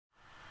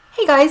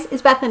guys,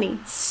 it's Bethany.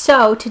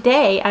 So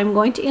today I'm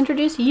going to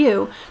introduce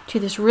you to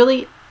this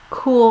really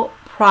cool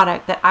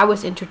product that I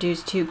was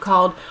introduced to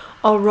called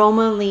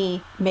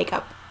Aromaleigh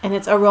makeup. And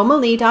it's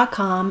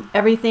aromaleigh.com.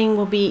 Everything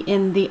will be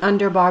in the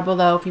underbar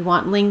below if you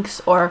want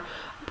links or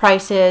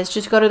prices.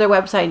 Just go to their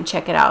website and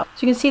check it out.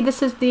 So you can see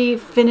this is the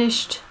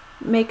finished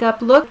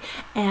makeup look.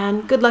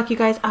 And good luck, you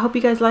guys. I hope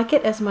you guys like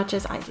it as much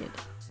as I did.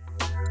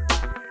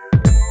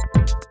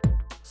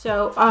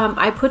 So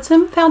I put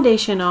some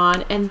foundation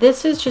on, and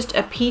this is just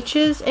a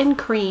peaches and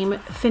cream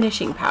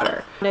finishing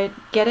powder. I'm going to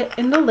get it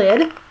in the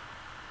lid.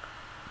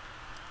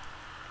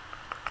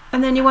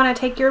 And then you want to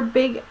take your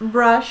big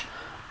brush,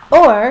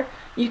 or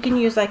you can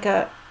use like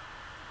a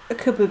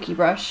kabuki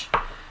brush,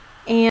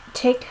 and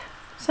take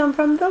some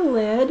from the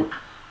lid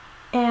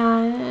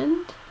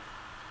and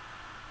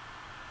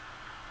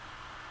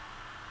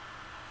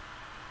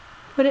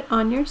put it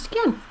on your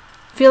skin.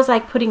 Feels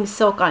like putting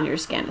silk on your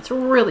skin. It's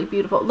really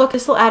beautiful. Look,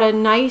 this will add a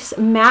nice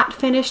matte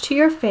finish to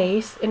your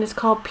face, and it's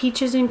called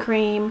Peaches and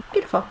Cream.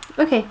 Beautiful.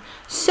 Okay,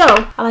 so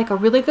I like a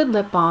really good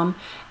lip balm,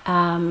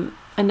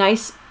 a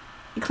nice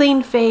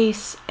clean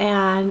face,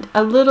 and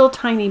a little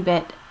tiny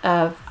bit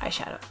of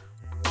eyeshadow.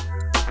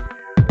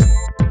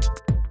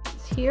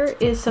 Here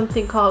is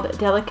something called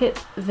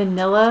Delicate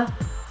Vanilla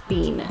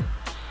Bean,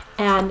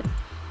 and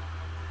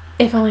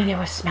if only there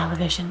was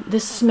smell-o-vision.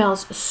 This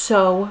smells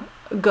so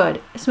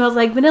good. It smells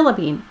like vanilla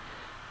bean.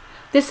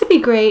 This would be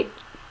great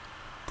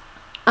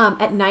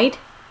at night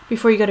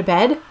before you go to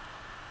bed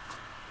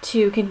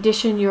to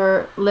condition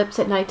your lips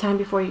at nighttime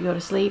before you go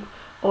to sleep,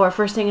 or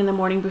first thing in the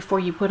morning before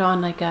you put on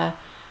like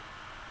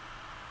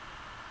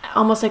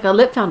almost like a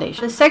lip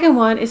foundation. The second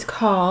one is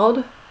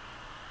called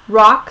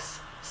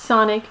Rocks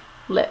Sonic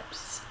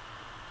Lips,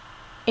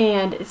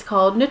 and it's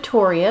called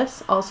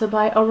Notorious, also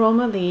by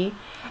Aromaleigh,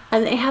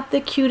 and they have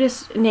the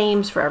cutest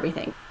names for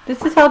everything.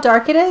 This is how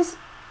dark it is.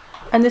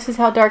 And this is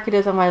how dark it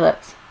is on my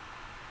lips.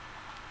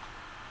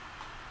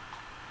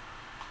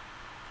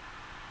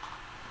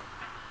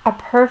 A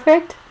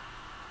perfect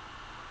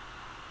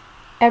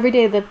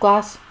everyday lip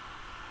gloss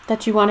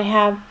that you want to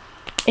have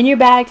in your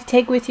bag to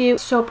take with you.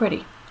 So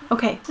pretty.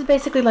 Okay, this is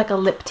basically like a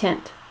lip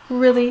tint.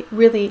 Really,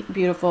 really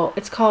beautiful.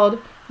 It's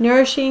called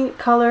Nourishing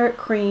Color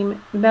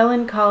Cream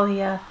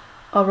Melancholia.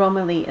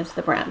 Aromaleigh is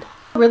the brand.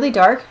 Really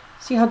dark.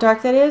 See how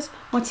dark that is?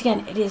 Once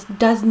again,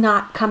 does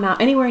not come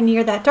out anywhere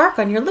near that dark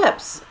on your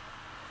lips.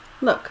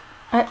 Look,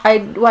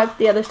 I wiped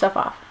the other stuff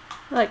off.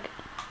 Like,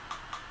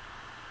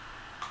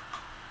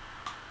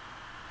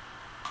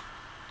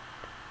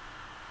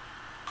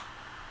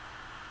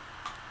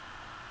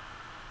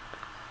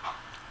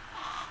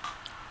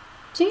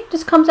 see, it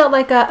just comes out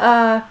like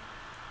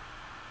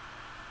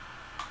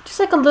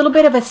just like a little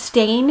bit of a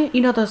stain.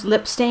 You know those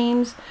lip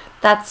stains?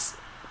 That's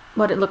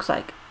what it looks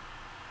like.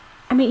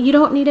 I mean, you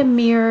don't need a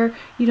mirror,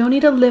 you don't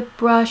need a lip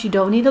brush, you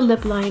don't need a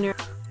lip liner.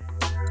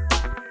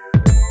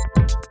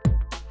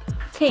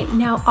 Okay,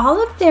 now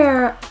all of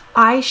their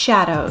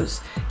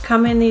eyeshadows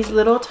come in these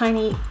little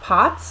tiny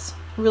pots,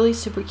 really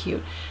super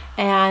cute,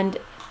 and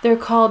they're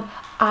called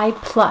Eye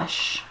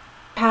Plush.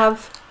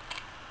 Have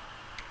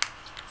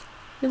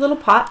your little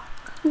pot,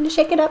 and you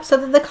shake it up so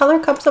that the color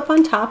comes up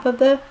on top of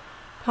the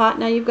pot.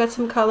 Now you've got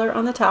some color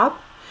on the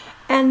top,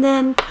 and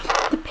then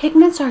the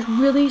pigments are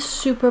really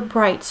super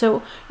bright,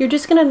 so you're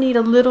just gonna need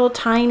a little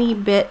tiny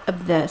bit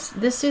of this.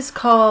 This is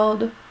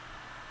called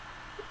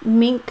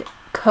Mink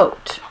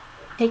Coat.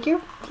 Take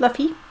your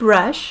fluffy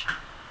brush,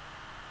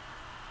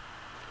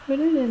 put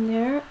it in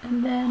there,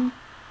 and then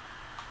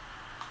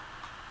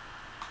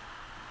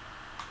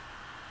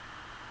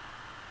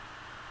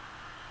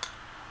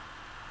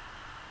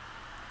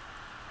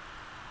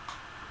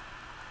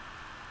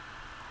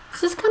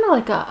this is kind of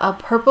like a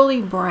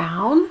purpley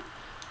brown,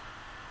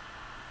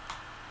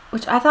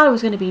 which I thought it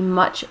was going to be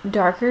much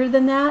darker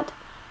than that,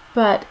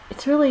 but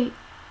it's really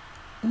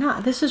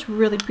not. This is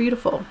really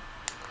beautiful.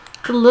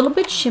 It's a little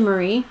bit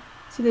shimmery.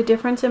 See the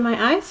difference in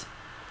my eyes?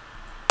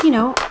 You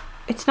know,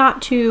 it's not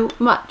too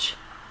much.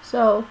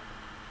 So,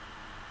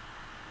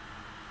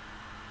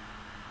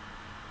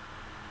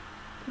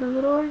 put a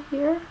little right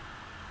here.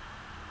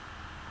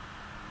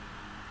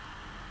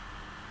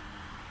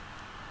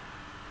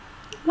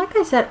 Like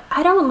I said,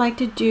 I don't like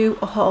to do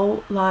a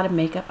whole lot of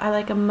makeup. I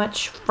like a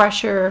much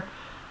fresher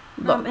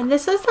look. And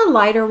this is the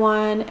lighter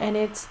one, and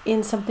it's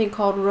in something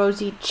called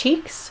Rosy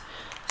Cheeks.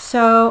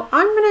 So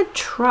I'm going to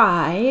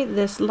try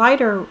this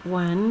lighter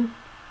one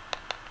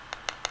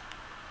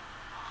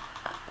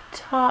up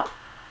top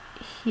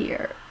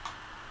here.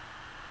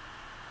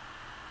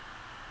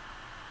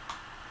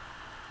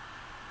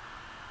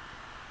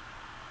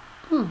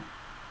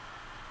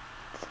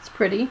 It's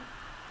pretty.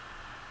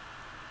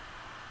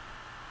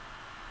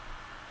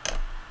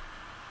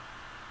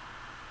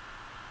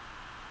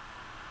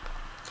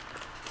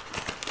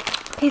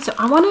 Okay, so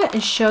I want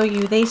to show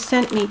you, they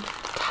sent me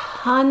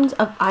tons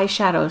of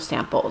eyeshadow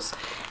samples,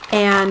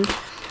 and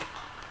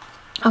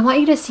I want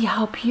you to see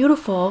how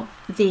beautiful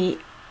the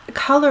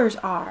colors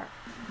are.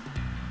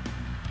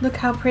 Look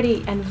how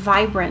pretty and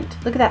vibrant.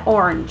 Look at that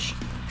orange.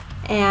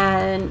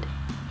 And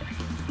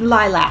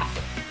lilac.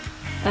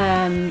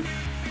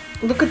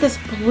 Look at this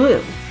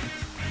blue.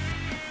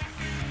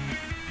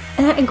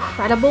 Isn't that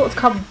incredible? It's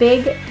called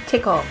Big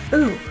Tickle.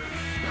 Ooh,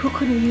 who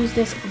couldn't use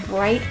this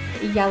bright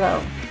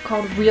yellow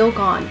called Real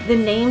Gone? The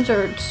names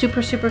are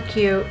super, super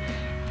cute.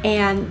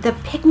 And the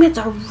pigments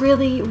are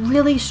really,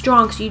 really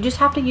strong. So you just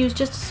have to use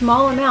just a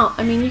small amount.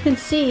 I mean, you can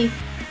see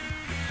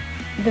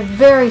the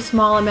very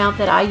small amount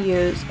that I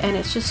use. And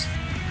it's just,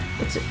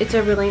 it's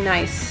a really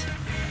nice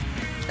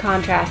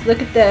contrast.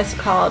 Look at this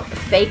called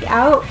Fake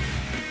Out.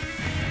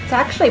 It's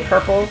actually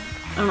purple.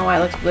 I don't know why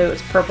it looks blue.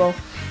 It's purple.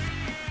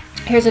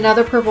 Here's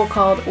another purple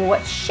called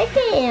What's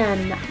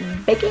Shakin'?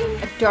 Baking.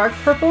 A dark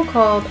purple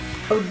called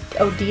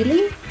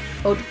Odili.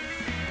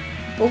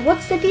 Well,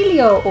 what's the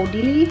dealio,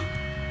 Odili?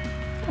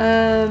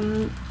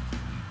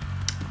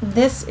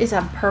 This is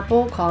a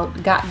purple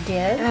called Got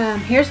Did.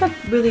 Here's a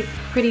really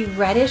pretty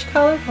reddish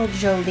color called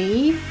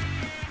Jolie.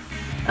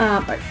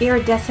 Or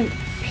iridescent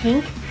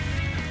pink.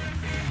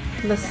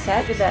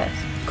 Lisette. Look at this.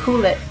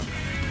 Cool It.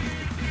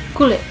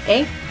 Cool It,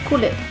 eh?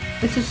 Cool It.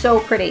 This is so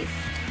pretty.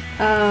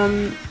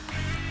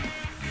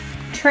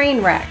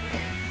 Train Wreck.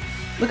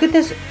 Look at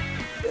this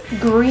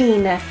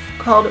green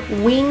called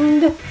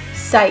Winged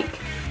Psych.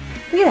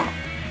 Look at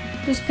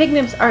that. These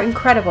pigments are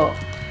incredible.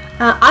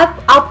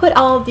 I'll put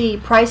all of the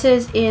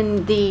prices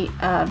in the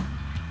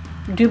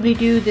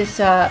doobly-doo, this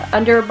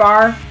under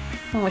bar. I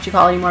don't know what you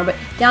call it anymore, but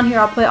down here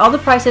I'll put all the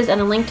prices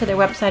and a link to their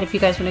website if you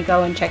guys want to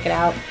go and check it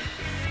out.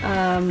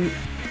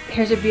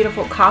 Here's a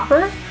beautiful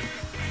copper.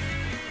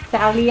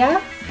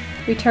 Thalia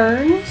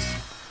Returns.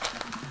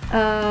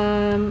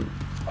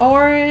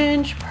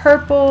 Orange,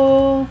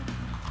 purple,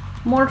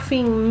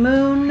 Morphine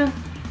Moon.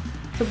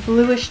 It's a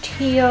bluish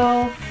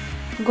teal,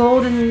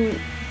 golden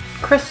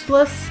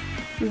chrysalis,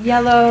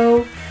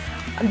 yellow.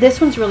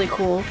 This one's really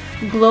cool.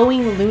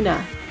 Glowing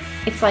Luna.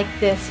 It's like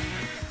this,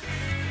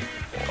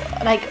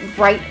 like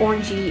bright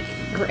orangey,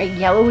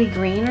 yellowy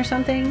green or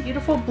something.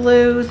 Beautiful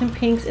blues and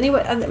pinks.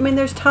 Anyway, I mean,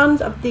 there's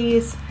tons of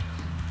these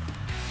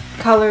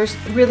colors.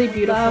 Really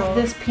beautiful. Love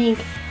this pink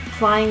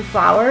Flying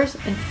Flowers.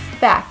 In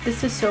fact,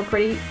 this is so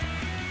pretty.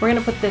 We're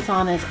gonna put this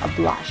on as a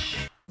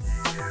blush.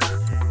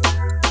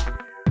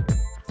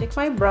 Stick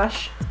my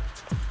brush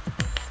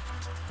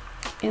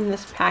in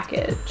this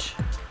package.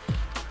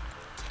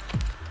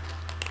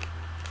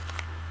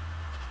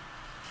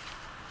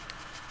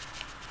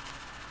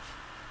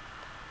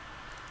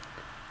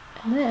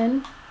 And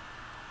then,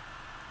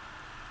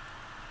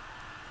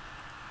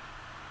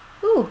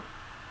 ooh,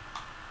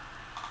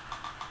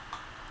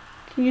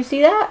 can you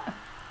see that?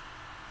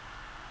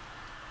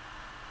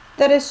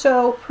 That is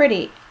so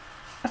pretty.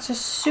 It's a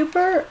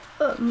super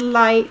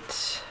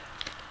light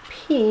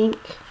pink.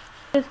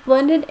 It's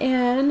blended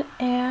in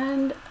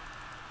and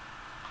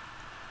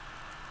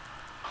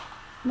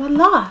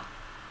voila!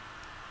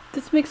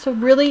 This makes a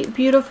really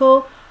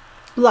beautiful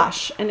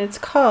blush and it's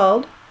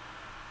called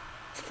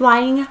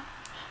Flying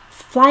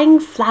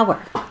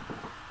Flower.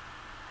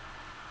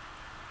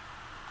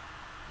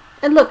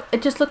 And look,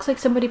 it just looks like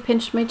somebody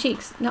pinched my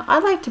cheeks. Now I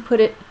like to put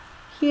it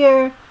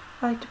here.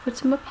 I like to put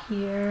some up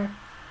here.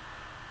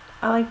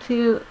 I like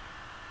to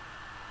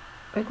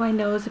make my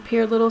nose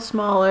appear a little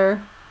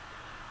smaller.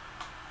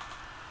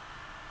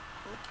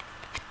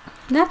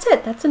 And that's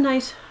it. That's a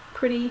nice,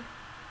 pretty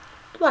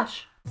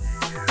blush.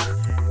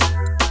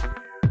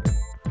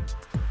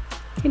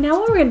 Okay, now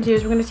what we're going to do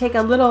is we're going to take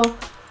a little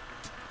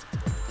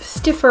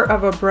stiffer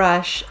of a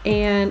brush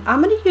and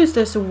I'm going to use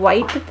this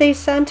white that they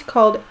sent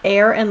called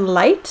Air and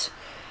Light.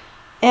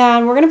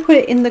 And we're going to put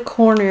it in the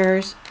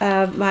corners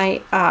of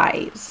my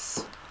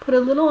eyes. Put a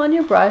little on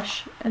your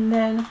brush and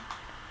then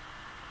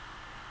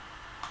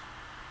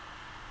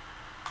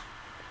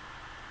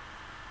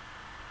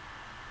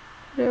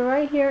put it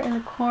right here in the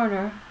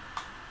corner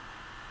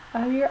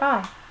of your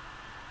eye.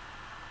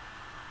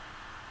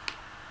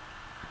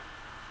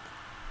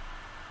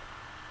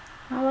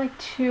 I like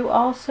to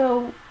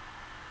also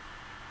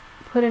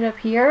put it up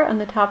here on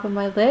the top of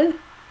my lid.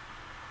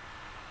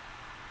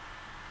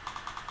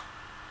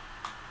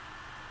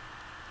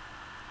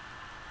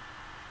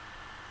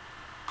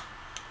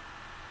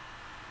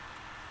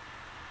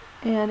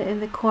 And in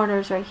the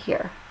corners right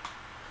here.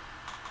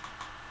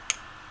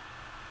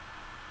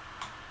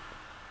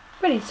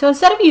 Pretty. So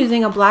instead of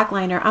using a black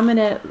liner, I'm going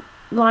to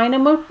line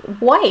them with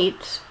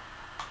white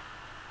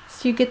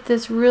so you get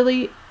this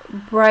really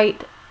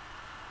bright,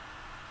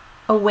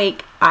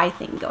 awake eye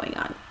thing going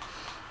on.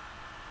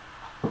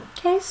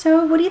 Okay,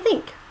 so what do you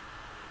think?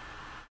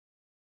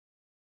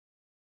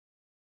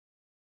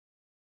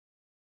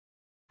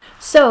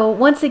 So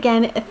once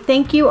again,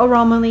 thank you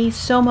Aromaleigh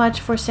so much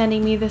for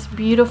sending me this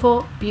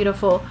beautiful,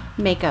 beautiful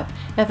makeup.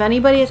 If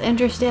anybody is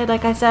interested,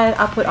 like I said,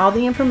 I'll put all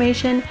the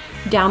information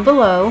down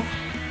below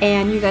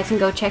and you guys can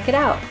go check it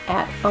out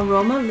at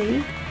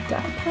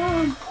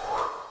aromaleigh.com.